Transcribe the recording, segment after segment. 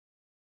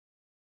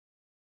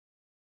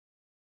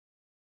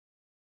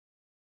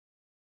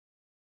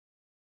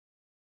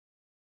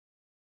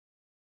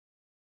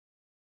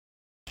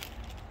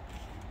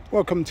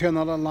Welcome to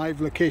another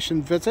live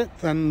location visit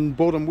in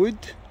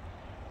Borehamwood.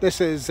 This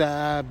is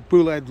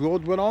Bullhead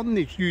Road we're on.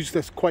 They've used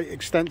this quite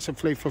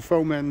extensively for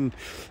filming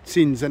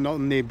scenes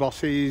on the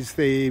buses,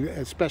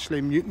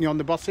 especially Mutiny on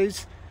the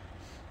buses.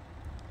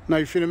 Now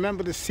if you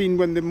remember the scene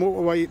when the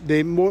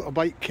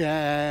motorbike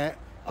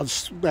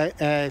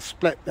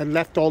split and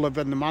left Olive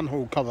in the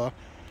manhole cover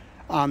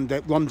and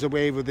it runs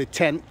away with the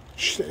tent,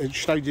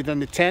 shrouded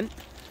in the tent.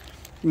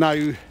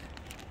 Now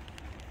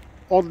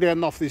oddly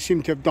enough, they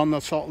seem to have done a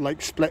sort of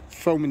like split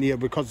filming here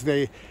because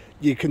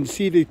you can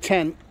see the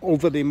tent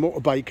over the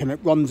motorbike and it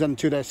runs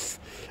into this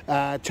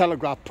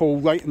telegraph pole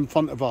right in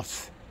front of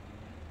us.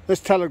 This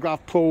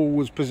telegraph pole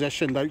was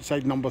positioned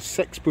outside number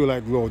 6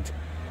 Bullhead Road.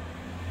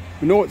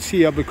 We know it's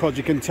here because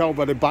you can tell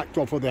by the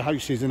backdrop of the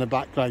houses in the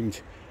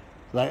background.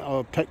 Like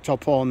I picked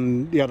up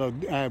on the other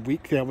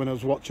week there when I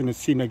was watching the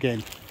scene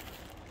again.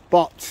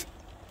 But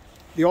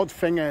the odd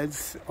thing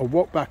is, I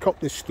walk back up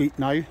this street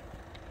now,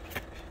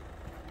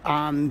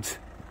 and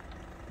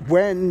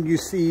when you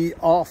see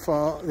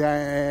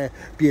Arthur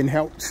being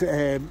helped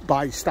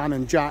by Stan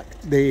and Jack,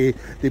 they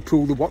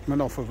pull the workmen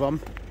off of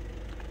him.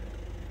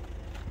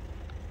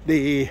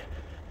 The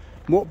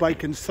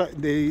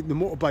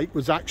motorbike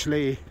was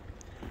actually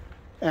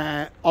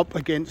up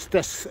against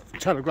this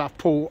telegraph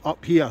pole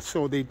up here,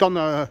 so they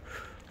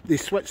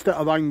switched it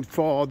around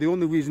for the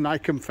only reason I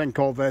can think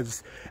of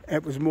is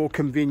it was more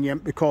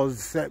convenient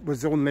because it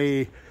was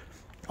only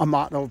a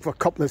matter of a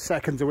couple of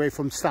seconds away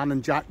from Stan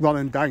and Jack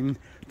running down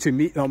to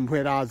meet them,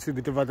 whereas they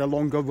would have had a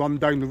longer run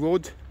down the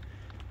road.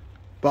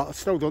 But I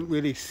still don't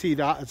really see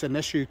that as an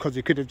issue because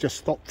they could have just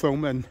stopped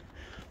filming.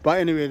 But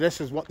anyway,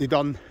 this is what they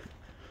done.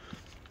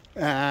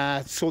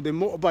 So the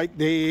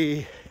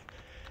motorbike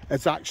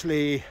is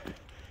actually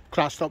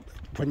crashed up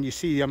when you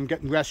see them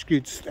getting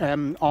rescued,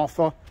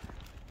 Arthur.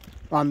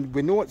 And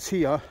we know it's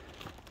here.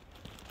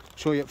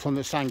 Show you it from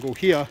this angle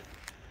here.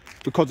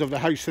 Because of the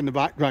house in the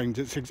background,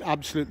 it's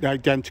absolutely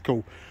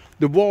identical.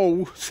 The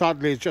wall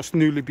sadly has just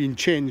newly been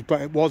changed,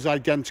 but it was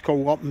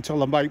identical up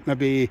until about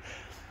maybe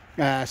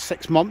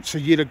 6 months, a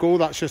year ago.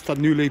 That's just a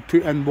newly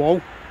put in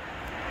wall.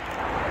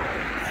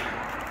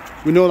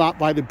 We know that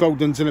by the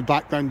buildings in the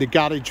background. The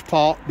garage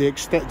part,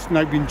 it's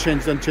now been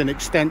changed into an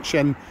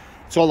extension.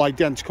 It's all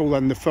identical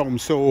in the film.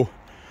 So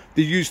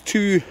they used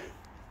 2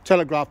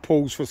 telegraph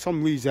poles for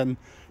some reason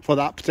for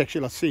that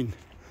particular scene.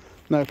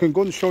 Now I can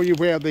go and show you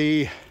where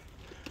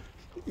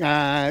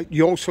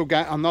you also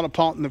get another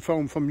part in the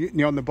film from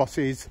Mutiny on the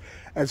buses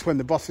is when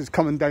the bus is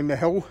coming down the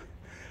hill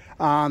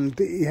and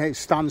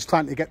Stan's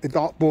trying to get the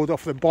dartboard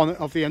off the bonnet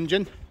of the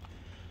engine.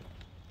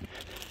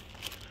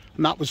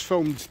 And that was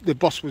filmed, the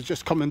bus was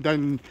just coming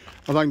down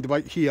around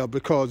about here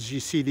because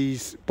you see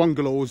these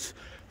bungalows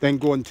then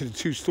go into the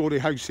 2-storey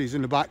houses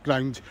in the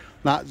background.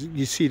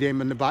 You see them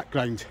in the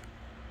background.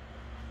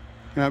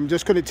 And I'm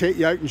just going to take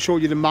you out and show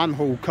you the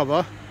manhole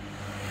cover.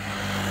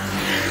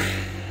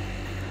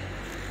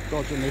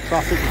 Dodging the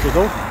traffic as we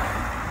go.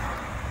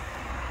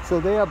 So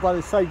there by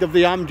the side of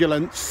the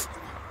ambulance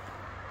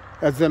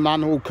is the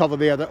manhole cover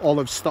there that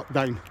Olive's stuck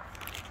down.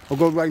 I'll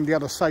go around the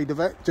other side of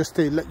it just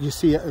to let you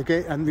see it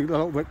again and a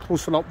little bit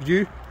closer up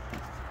view,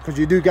 because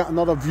you do get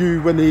another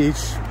view when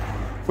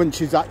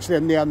she's actually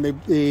in there and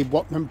the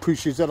workman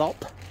pushes it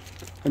up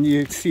and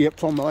you see it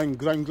from around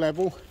ground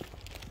level.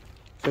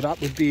 So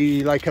that would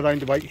be like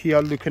around about here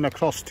looking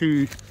across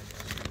to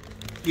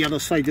the other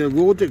side of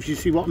the road, if you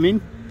see what I mean.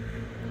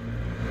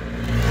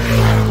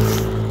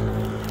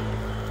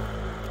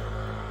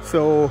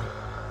 So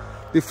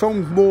they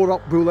filmed more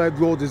up Bullhead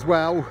Road as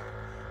well.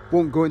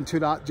 Won't go into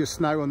that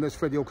just now on this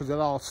video because there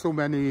are so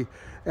many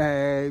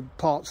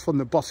parts from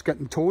the bus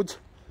getting towed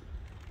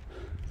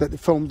that they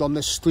filmed on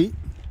this street.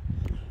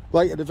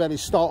 Right at the very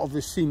start of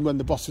the scene when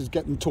the bus is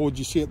getting towed,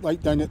 you see it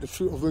right down at the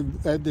foot of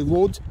the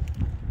road.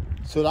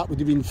 So that would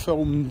have been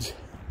filmed,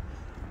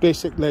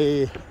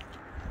 basically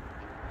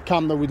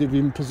camera would have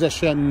been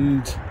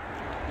positioned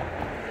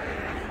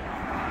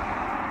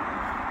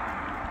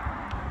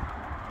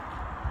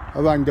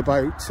around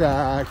about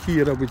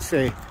here, I would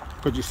say,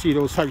 because you see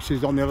those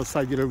houses on the other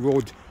side of the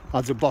road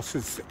as the bus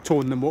is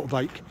towing the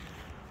motorbike.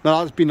 Now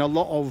there's been a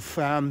lot of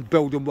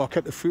building work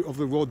at the foot of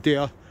the road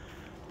there.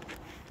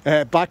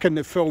 Back in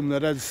the film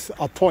there is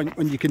a point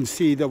when you can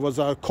see there was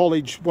a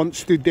college once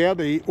stood there,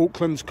 the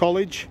Oaklands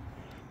College.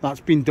 That's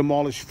been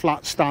demolished,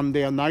 flat stand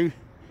there now.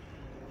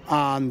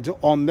 And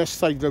on this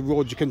side of the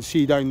road you can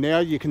see down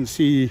there, you can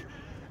see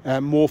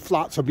more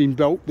flats have been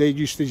built. They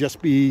used to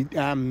just be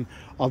a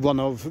run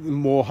of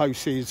more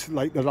houses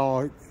like there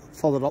are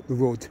further up the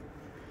road.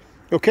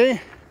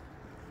 Okay,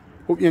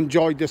 hope you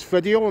enjoyed this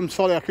video. I'm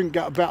sorry I couldn't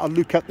get a better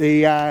look at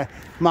the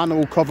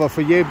manhole cover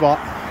for you, but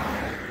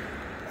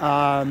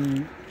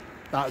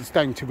that's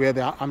down to where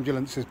the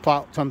ambulance is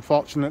parked,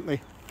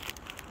 unfortunately.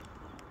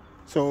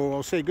 So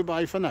I'll say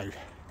goodbye for now.